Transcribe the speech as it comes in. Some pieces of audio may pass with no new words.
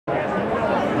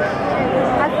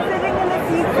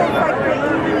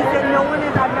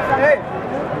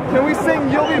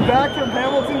back from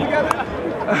Hamilton together?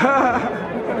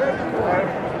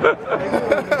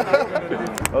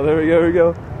 Oh, there we go, here we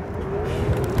go.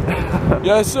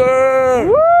 Yes, sir!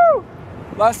 Woo!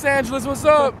 Los Angeles, what's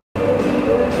up?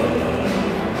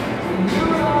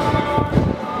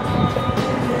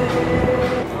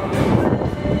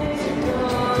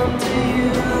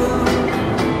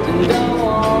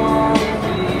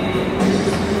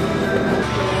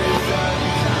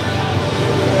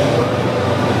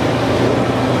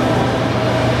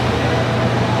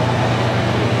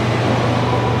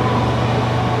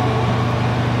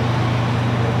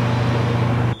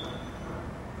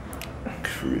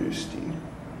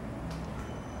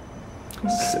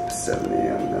 Sip 70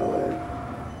 in LA.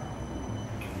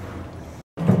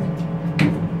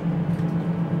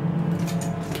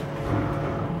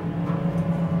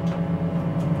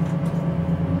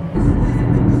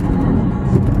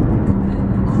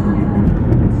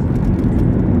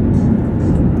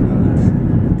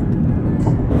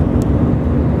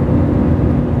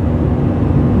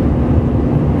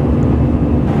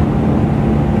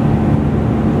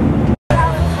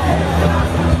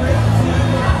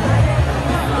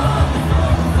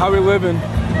 How we living?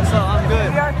 So I'm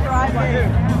good. We are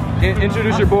thriving.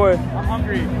 Introduce your boy. I'm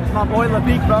hungry. It's my boy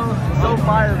Lapeek, bro. So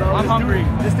fire, bro. I'm hungry.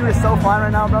 This dude is so fine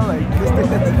right now, bro. Like this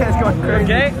guy's going crazy.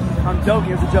 Okay? I'm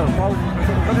joking. It's a joke. Look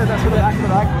at that. To the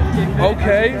back.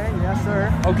 Okay. Yes,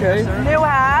 sir. Okay. Yes, sir. New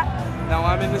hat. Now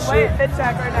I'm in the Wait, shit. fit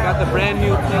check right now. Got the brand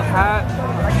new pink hat.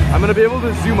 I'm gonna be able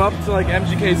to zoom up to like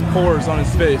MGK's pores on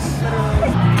his face.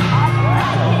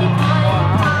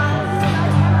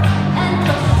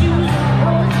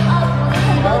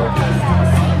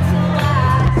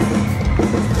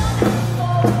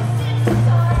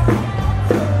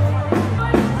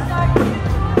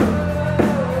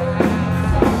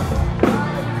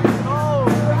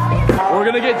 We're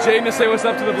gonna get Jaden to say what's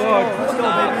up to the vlog.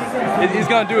 He's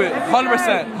gonna do it.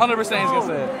 100%. 100% he's gonna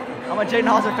say it. I'm a Jaden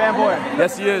Hossler fanboy.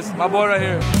 Yes, he is. My boy right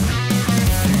here.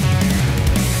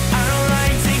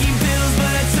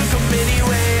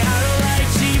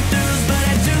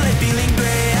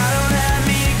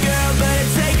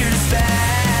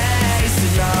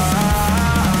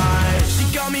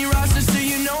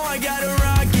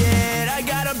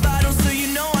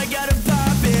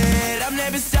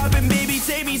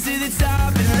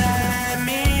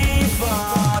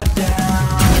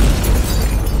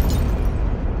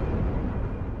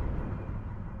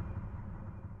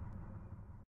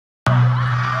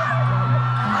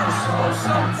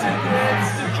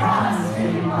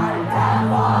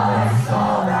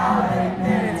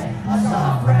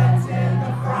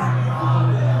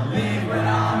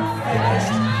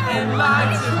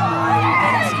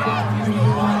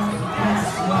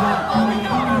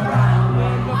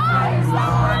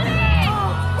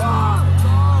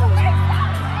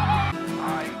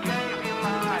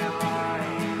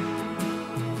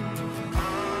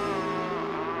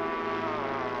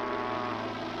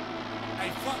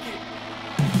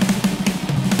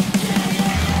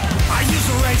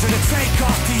 To take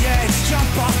off the edge,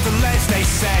 jump off the ledge, they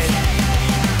said.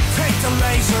 Take the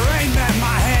laser, aim at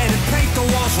my head, and paint the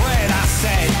walls red, I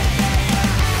said.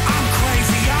 I'm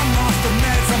crazy, I'm off the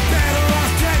meds, I'm better off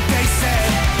dead, they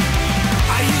said.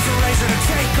 I use a razor to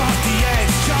take off the edge,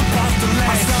 jump off the ledge.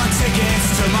 I'm selling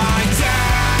tickets to my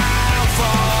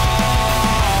downfall.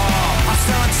 I'm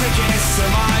selling tickets to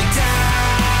my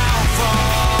downfall.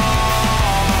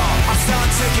 I'm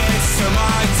selling tickets to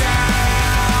my downfall.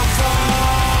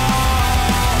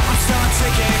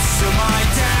 Tickets to my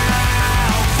downfall.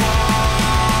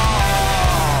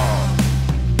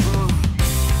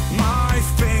 My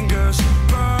fingers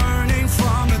burning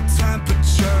from the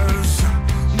temperatures.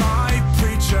 My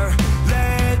preacher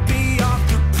led me off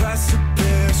the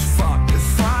precipice. Fuck,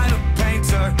 if I'm a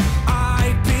painter,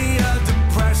 I'd be a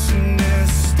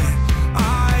depressionist.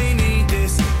 I need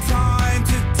this time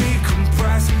to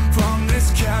decompress from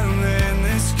this ketamine,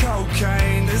 this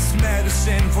cocaine, this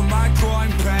medicine for my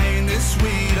groin pain. This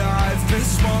weed I've been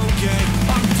smoking,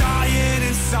 I'm dying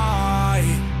inside.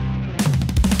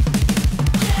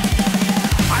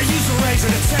 I use a razor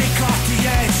to take off the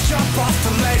edge, jump off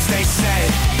the ledge, they said.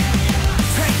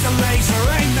 Take the laser,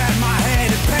 aim at my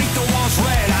head, and paint the walls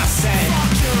red, I said.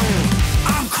 Fuck you.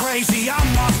 I'm crazy,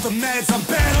 I'm off the meds, I'm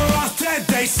better off dead,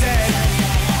 they said.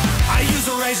 I use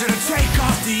a razor to take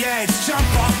off the edge, jump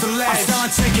off the ledge. I'm selling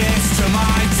tickets to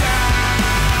my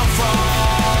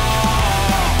downfall.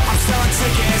 Selling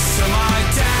tickets to my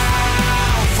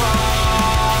downfall.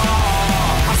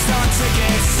 I'm selling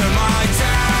tickets to my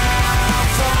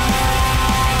downfall.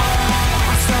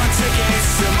 I'm selling tickets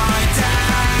to my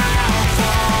downfall.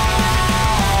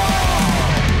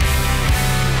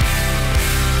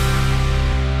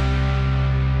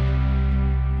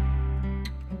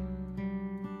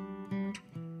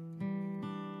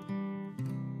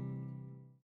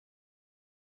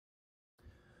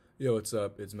 Yo, what's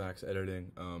up? It's Max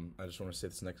editing. I just want to say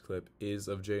this next clip is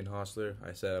of Jaden Hossler.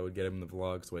 I said I would get him in the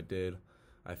vlog, so I did.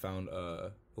 I found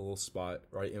a little spot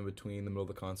right in between the middle of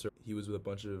the concert. He was with a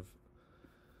bunch of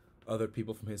other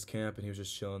people from his camp, and he was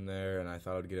just chilling there, and I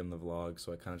thought I would get him in the vlog,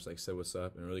 so I kind of just like said what's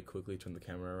up and really quickly turned the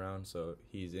camera around. So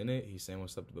he's in it. He's saying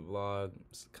what's up to the vlog.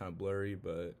 It's kind of blurry,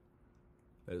 but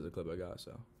that is the clip I got,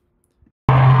 so.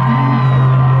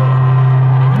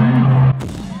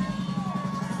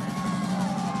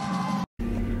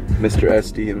 Mr.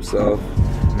 SD himself.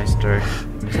 Mr.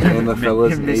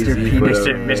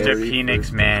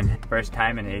 Phoenix, man. First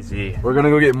time in AZ. We're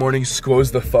gonna go get morning squoze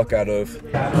the fuck out of.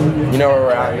 You know where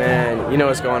we're at, man. You know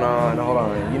what's going on. Hold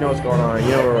on. You know what's going on.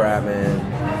 You know where we're at,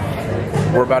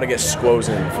 man. We're about to get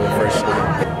squozing for the first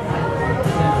time.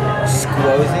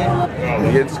 Squozing?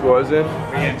 You getting squozing?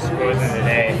 We're getting squozing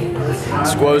today.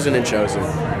 Squozing and chosen.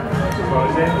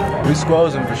 Squozing? We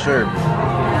squozing for sure.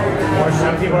 Or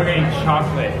some people are getting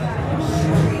chocolate.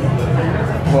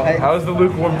 Well, how's the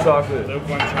lukewarm chocolate?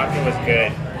 Lukewarm chocolate was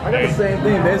good. I got the same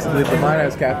thing basically, but mine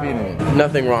has caffeine in it.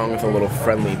 Nothing wrong with a little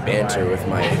friendly banter with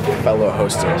my fellow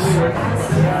hostess.